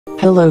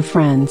Hello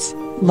friends,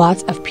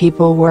 lots of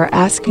people were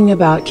asking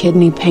about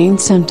kidney pain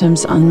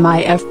symptoms on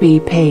my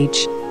FB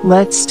page.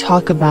 Let's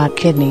talk about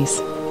kidneys.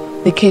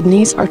 The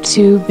kidneys are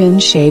two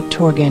bin-shaped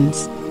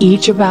organs,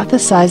 each about the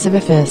size of a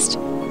fist.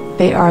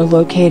 They are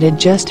located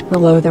just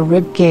below the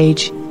rib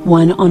cage,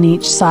 one on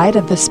each side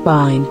of the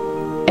spine.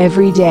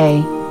 Every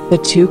day,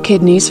 the two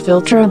kidneys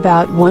filter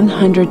about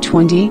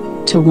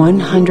 120 to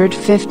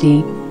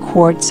 150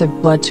 quarts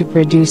of blood to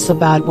produce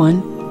about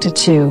 1 to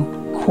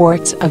 2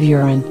 quarts of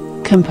urine,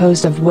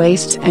 composed of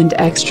waste and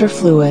extra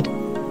fluid.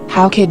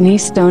 How kidney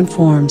stone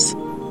forms.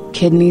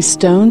 Kidney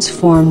stones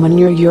form when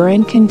your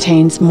urine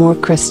contains more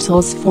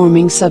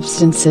crystals-forming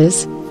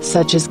substances,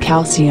 such as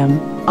calcium,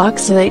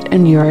 oxalate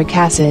and uric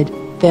acid,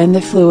 than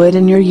the fluid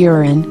in your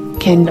urine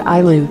can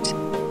dilute.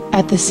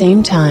 At the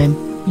same time,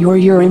 your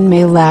urine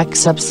may lack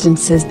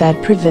substances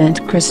that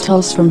prevent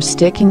crystals from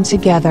sticking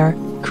together,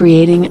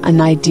 creating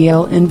an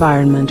ideal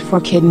environment for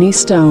kidney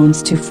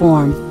stones to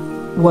form.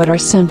 What are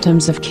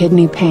symptoms of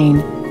kidney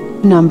pain?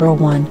 Number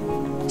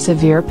 1.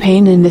 Severe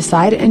pain in the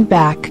side and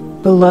back,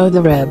 below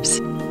the ribs.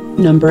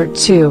 Number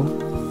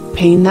 2.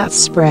 Pain that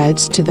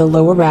spreads to the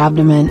lower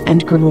abdomen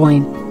and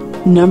groin.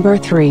 Number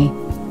 3.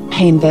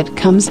 Pain that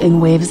comes in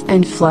waves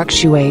and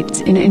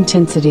fluctuates in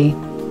intensity.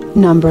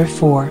 Number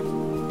 4.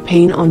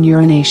 Pain on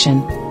urination.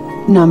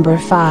 Number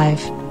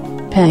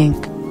 5.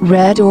 Pink,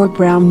 red or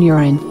brown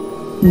urine.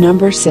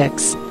 Number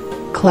 6.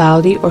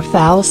 Cloudy or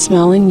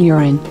foul-smelling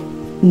urine.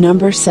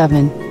 Number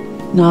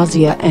 7.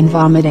 Nausea and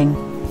vomiting.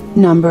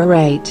 Number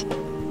 8.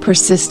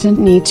 Persistent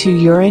need to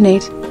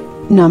urinate.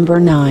 Number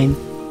 9.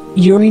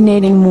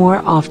 Urinating more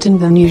often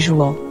than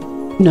usual.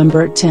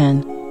 Number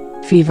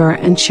 10. Fever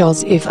and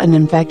chills if an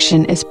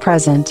infection is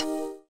present.